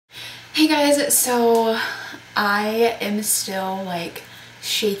Hey guys, so I am still like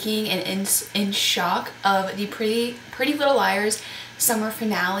shaking and in shock of the Pretty Little Liars summer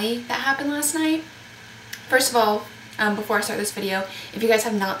finale that happened last night. First of all, before I start this video, if you guys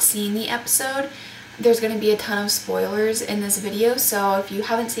have not seen the episode, there's going to be a ton of spoilers in this video, so if you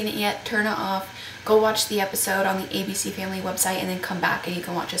haven't seen it yet, turn it off, go watch the episode on the ABC Family website, and then come back and you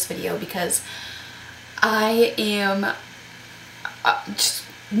can watch this video because I am just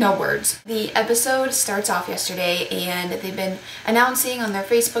no words. The episode starts off yesterday and they've been announcing on their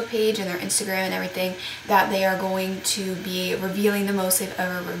Facebook page and their Instagram and everything that they are going to be revealing the most they've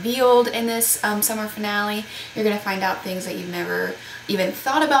ever revealed in this summer finale. You're going to find out things that you've never even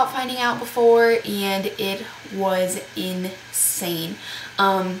thought about finding out before, and it was insane.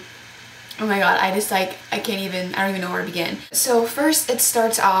 Oh my god, I don't even know where to begin. So first it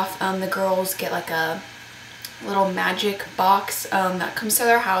starts off, the girls get like a little magic box that comes to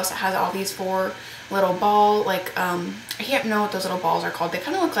their house. It has all these 4 little ball, I can't know what those little balls are called. They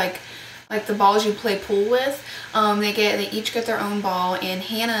kind of look like the balls you play pool with. They each get their own ball, and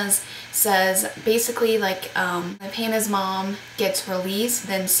Hannah's says basically if Hannah's mom gets released,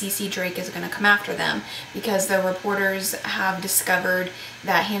 then Cece Drake is going to come after them because the reporters have discovered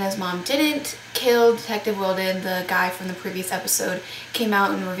that Hannah's mom didn't kill Detective Wilden. The guy from the previous episode came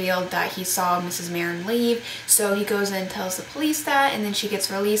out and revealed that he saw Mrs. Marin leave, so he goes in and tells the police that, and then she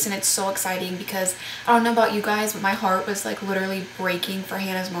gets released, and it's so exciting because I don't know about you guys, but my heart was literally breaking for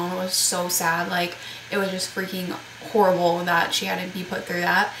Hannah's mom. It was so sad. It was just freaking horrible that she had to be put through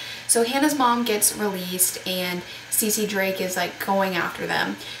that. So Hannah's mom gets released and Cece Drake is going after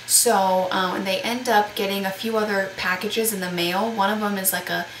them. So they end up getting a few other packages in the mail. One of them is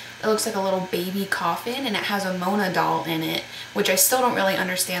it looks like a little baby coffin, and it has a Mona doll in it, which I still don't really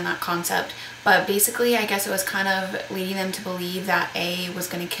understand that concept. But basically, I guess it was kind of leading them to believe that A was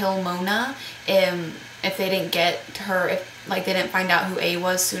going to kill Mona if they didn't get to her, if they didn't find out who A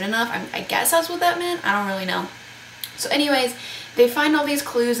was soon enough. I guess that's what that meant. I don't really know. So anyways, they find all these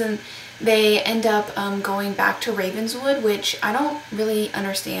clues and they end up going back to Ravenswood, which I don't really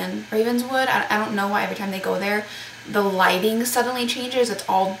understand. Ravenswood, I don't know why every time they go there, the lighting suddenly changes. It's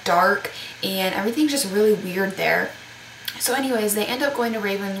all dark and everything's just really weird there. So anyways, they end up going to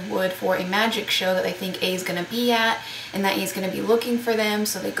Ravenswood for a magic show that they think A is going to be at, and that he's going to be looking for them.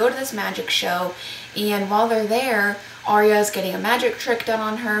 So they go to this magic show, and while they're there, Arya is getting a magic trick done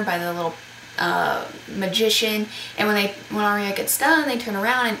on her by the little magician, and when Arya gets done, they turn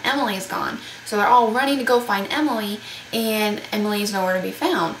around and Emily's gone. So they're all running to go find Emily, and Emily's nowhere to be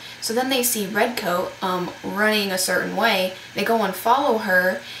found. So then they see Redcoat running a certain way. They go and follow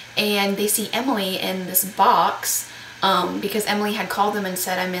her, and they see Emily in this box. Because Emily had called them and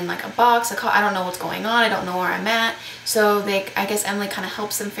said, I'm in a box, I don't know what's going on, I don't know where I'm at. So I guess Emily kind of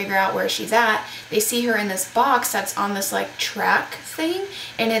helps them figure out where she's at. They see her in this box that's on this track thing,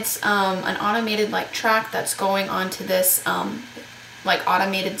 and it's an automated track that's going onto this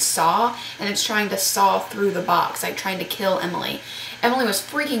automated saw, and it's trying to saw through the box, trying to kill Emily. Emily was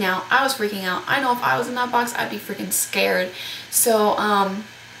freaking out, I was freaking out. I know if I was in that box, I'd be freaking scared. So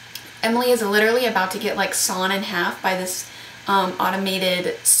Emily is literally about to get sawn in half by this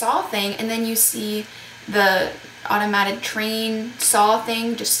automated saw thing, and then you see the automated train saw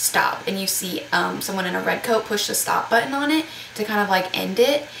thing just stop, and you see someone in a red coat push the stop button on it to kind of end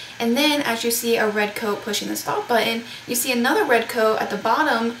it. And then as you see a red coat pushing the stop button, you see another red coat at the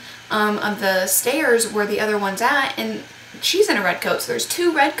bottom of the stairs where the other one's at, and she's in a red coat. So there's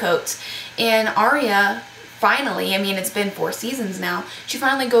 2 red coats, and Arya finally, it's been 4 seasons now, she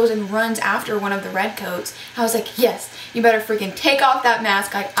finally goes and runs after one of the redcoats. I was like, yes, you better freaking take off that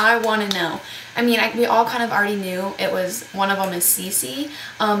mask, I want to know. We all kind of already knew it was, one of them is Cece,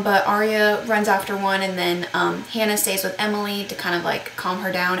 but Arya runs after one, and then Hannah stays with Emily to kind of calm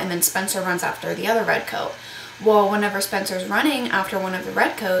her down, and then Spencer runs after the other redcoat. Well, whenever Spencer's running after one of the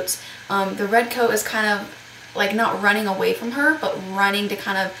redcoats, the redcoat is kind of not running away from her, but running to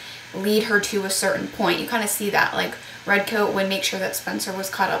kind of lead her to a certain point. You kind of see that Redcoat would make sure that Spencer was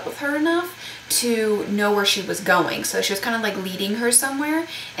caught up with her enough to know where she was going. So she was kind of leading her somewhere,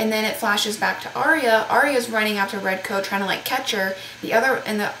 and then it flashes back to Arya. Arya's running after Redcoat trying to catch her. The other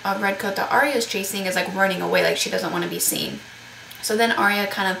in the Redcoat that Arya's chasing is running away, she doesn't want to be seen. So then Arya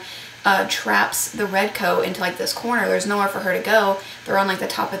kind of traps the redcoat into this corner. There's nowhere for her to go. They're on the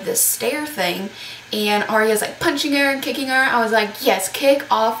top of this stair thing, and Arya's punching her and kicking her. I was like, yes, kick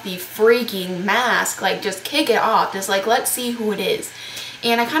off the freaking mask, just kick it off, just let's see who it is.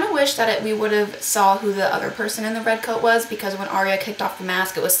 And I kind of wish that we would have saw who the other person in the red coat was, because when Arya kicked off the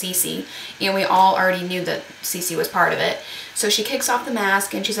mask, it was Cece, and we all already knew that Cece was part of it. So she kicks off the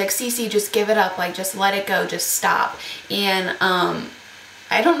mask and she's like, Cece, just give it up, like just let it go, just stop. And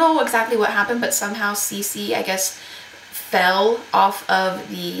I don't know exactly what happened, but somehow Cece, I guess, fell off of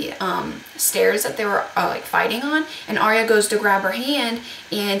the stairs that they were like fighting on, and Arya goes to grab her hand,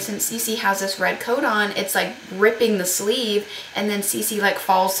 and since Cece has this red coat on, it's like ripping the sleeve, and then Cece like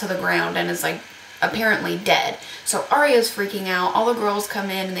falls to the ground and is like apparently dead. So Arya's freaking out. All the girls come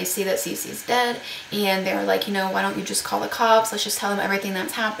in and they see that Cece's dead, and they're like, you know, why don't you just call the cops? Let's just tell them everything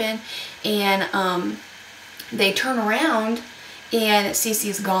that's happened. And they turn around and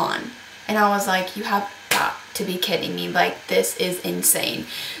Cece's gone, and I was like, you have got to be kidding me, like this is insane.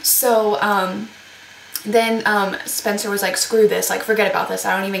 So then Spencer was like, screw this, like forget about this,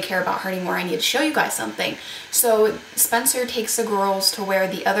 I don't even care about her anymore, I need to show you guys something. So Spencer takes the girls to where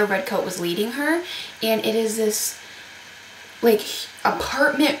the other redcoat was leading her, and it is this like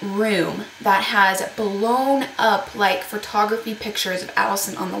apartment room that has blown up like photography pictures of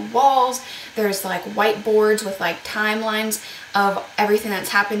Allison on the walls. There's like whiteboards with like timelines of everything that's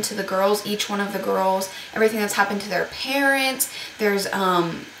happened to the girls, each one of the girls, everything that's happened to their parents. There's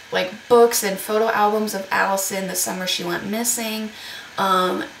like books and photo albums of Allison the summer she went missing.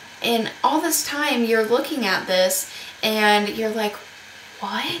 And all this time you're looking at this and you're like,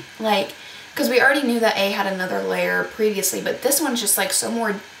 what? Like, because we already knew that A had another layer previously, but this one's just like so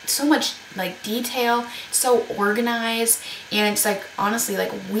much like detail, so organized, and it's like honestly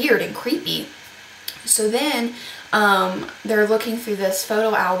like weird and creepy. So then they're looking through this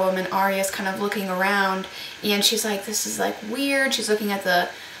photo album, and Arya's kind of looking around, and she's like, this is like weird. She's looking at the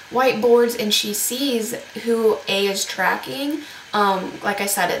whiteboards and she sees who A is tracking. Like I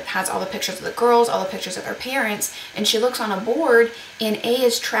said, it has all the pictures of the girls, all the pictures of their parents, and she looks on a board and A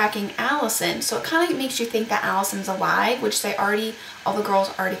is tracking Allison. So it kind of makes you think that Allison's alive, which all the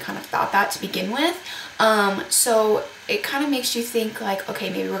girls already kind of thought that to begin with. So it kind of makes you think like, okay,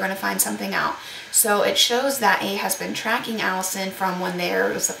 maybe we're going to find something out. So it shows that A has been tracking Allison from when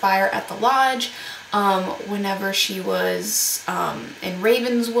there was a fire at the lodge, whenever she was in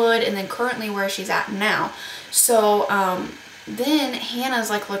Ravenswood, and then currently where she's at now. So then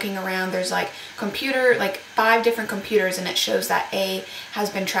Hannah's like looking around. There's like 5 different computers, and it shows that A has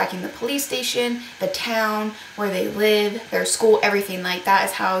been tracking the police station, the town, where they live, their school, everything. Like that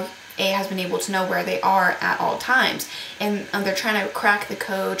is how A has been able to know where they are at all times. And they're trying to crack the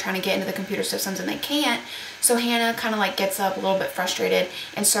code, trying to get into the computer systems, and they can't. So Hannah kind of like gets up a little bit frustrated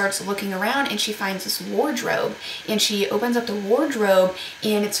and starts looking around, and she finds this wardrobe, and she opens up the wardrobe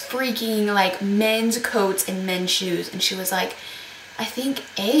and it's freaking like men's coats and men's shoes. And she was like, I think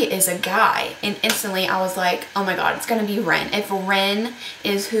A is a guy. And instantly I was like, oh my god, it's gonna be Ren. If Ren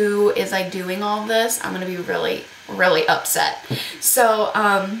is who is like doing all this, I'm gonna be really, really upset. So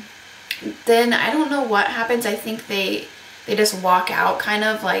then I don't know what happens. I think they just walk out, kind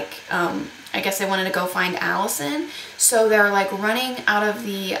of like I guess they wanted to go find Allison. So they're like running out of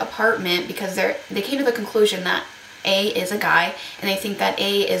the apartment because they came to the conclusion that A is a guy, and they think that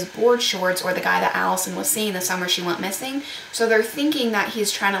A is Board Shorts, or the guy that Allison was seeing the summer she went missing. So they're thinking that he's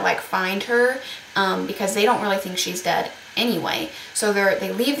trying to like find her because they don't really think she's dead anyway. So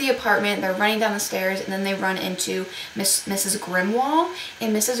they leave the apartment, they're running down the stairs, and then they run into Mrs. Grimwall,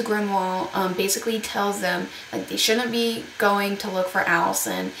 and Mrs. Grimwall basically tells them like they shouldn't be going to look for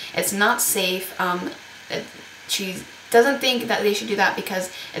Allison. It's not safe. She doesn't think that they should do that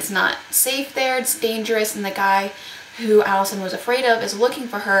because it's not safe there, it's dangerous, and the guy who Allison was afraid of is looking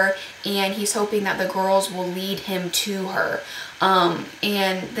for her, and he's hoping that the girls will lead him to her.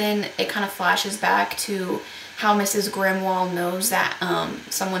 And then it kind of flashes back to how Mrs. Grimwall knows that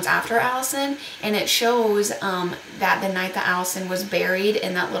someone's after Allison, and it shows that the night that Allison was buried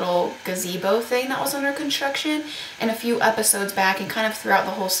in that little gazebo thing that was under construction, and a few episodes back and kind of throughout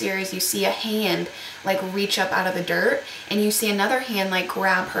the whole series, you see a hand like reach up out of the dirt, and you see another hand like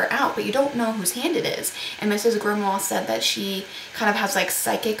grab her out, but you don't know whose hand it is. And Mrs. Grimwall said that she kind of has like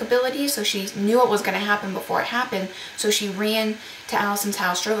psychic abilities, so she knew what was going to happen before it happened. So she ran to Allison's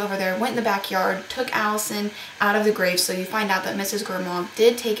house, drove over there, went in the backyard, took Allison out of the grave. So you find out that Mrs. Grimwall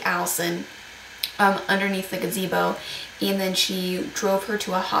did take Allison underneath the gazebo, and then she drove her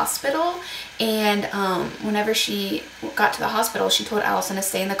to a hospital. And whenever she got to the hospital, she told Allison to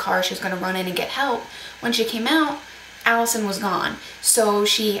stay in the car. She was going to run in and get help. When she came out, Allison was gone. So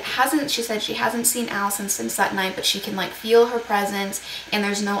she said she hasn't seen Allison since that night, but she can like feel her presence, and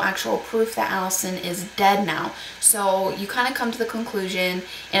there's no actual proof that Allison is dead now. So you kind of come to the conclusion,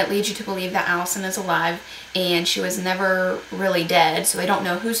 and it leads you to believe that Allison is alive and she was never really dead. So they don't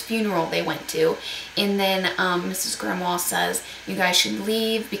know whose funeral they went to. And then Mrs. Grimwald says you guys should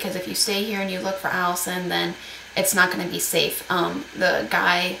leave, because if you stay here and you look for Allison, then it's not going to be safe. The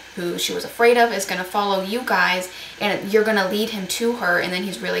guy who she was afraid of is going to follow you guys, and you're going to lead him to her, and then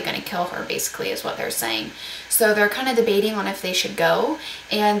he's really going to kill her, basically, is what they're saying. So they're kind of debating on if they should go,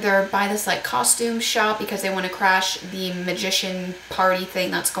 and they're by this like costume shop because they want to crash the magician party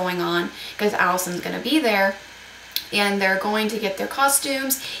thing that's going on, because Allison's going to be there. And they're going to get their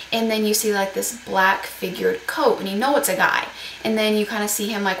costumes, and then you see like this black figured coat, and you know it's a guy. And then you kind of see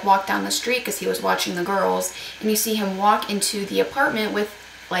him like walk down the street because he was watching the girls, and you see him walk into the apartment with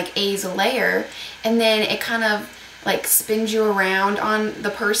like A's lair, and then it kind of like spins you around on the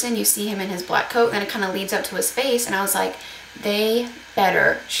person. You see him in his black coat, and then it kind of leads up to his face, and I was like, they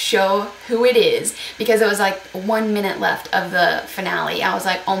better show who it is, because it was like 1 minute left of the finale. I was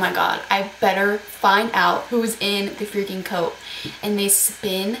like, oh my god, I better find out who's in the freaking coat. And they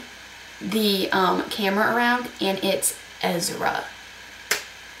spin the camera around, and it's Ezra.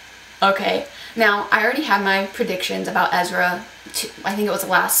 Okay, now I already had my predictions about Ezra, I think it was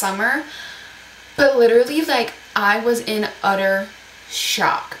last summer, but literally like I was in utter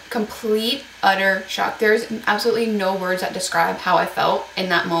shock, complete utter shock. There's absolutely no words that describe how I felt in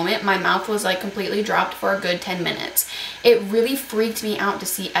that moment. My mouth was like completely dropped for a good 10 minutes. It really freaked me out to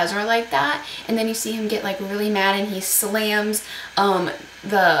see Ezra like that. And then you see him get like really mad, and he slams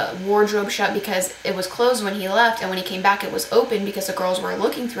the wardrobe shut because it was closed when he left, and when he came back it was open because the girls were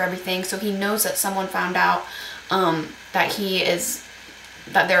looking through everything. So he knows that someone found out that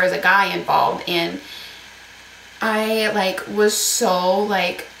there is a guy involved. And I like was so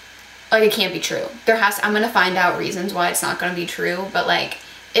like it can't be true. I'm gonna find out reasons why it's not gonna be true, but like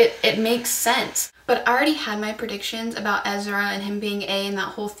it makes sense. But I already had my predictions about Ezra and him being A and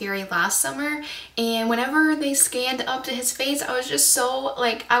that whole theory last summer, and whenever they scanned up to his face, I was just so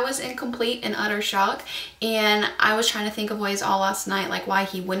like, I was in complete and utter shock, and I was trying to think of ways all last night like why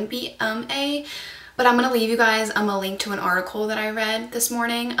he wouldn't be A. But I'm going to leave you guys a link to an article that I read this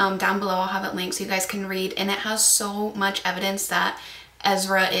morning. Down below I'll have it linked so you guys can read, and it has so much evidence that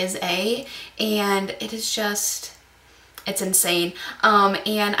Ezra is A, and it is just, it's insane.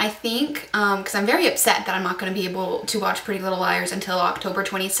 And I think, because I'm very upset that I'm not going to be able to watch Pretty Little Liars until October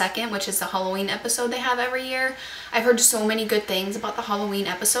 22nd, which is the Halloween episode they have every year. I've heard so many good things about the Halloween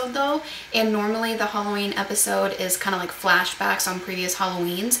episode though, and normally the Halloween episode is kind of like flashbacks on previous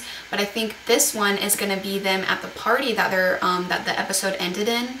Halloweens, but I think this one is going to be them at the party that that the episode ended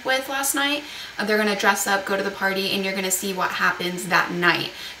in with last night. They're going to dress up, go to the party, and you're going to see what happens that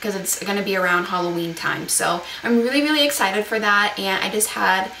night, because it's going to be around Halloween time. So I'm really, really excited for that, and I just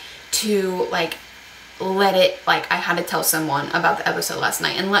had to like I had to tell someone about the episode last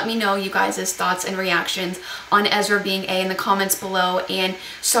night. And let me know you guys' thoughts and reactions on Ezra being A in the comments below. And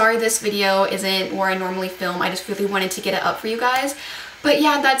sorry this video isn't where I normally film, I just really wanted to get it up for you guys. But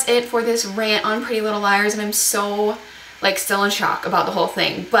yeah, that's it for this rant on Pretty Little Liars, and I'm so like still in shock about the whole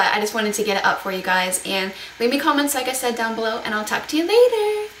thing, but I just wanted to get it up for you guys. And leave me comments like I said down below, and I'll talk to you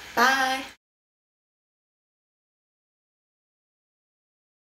later. Bye.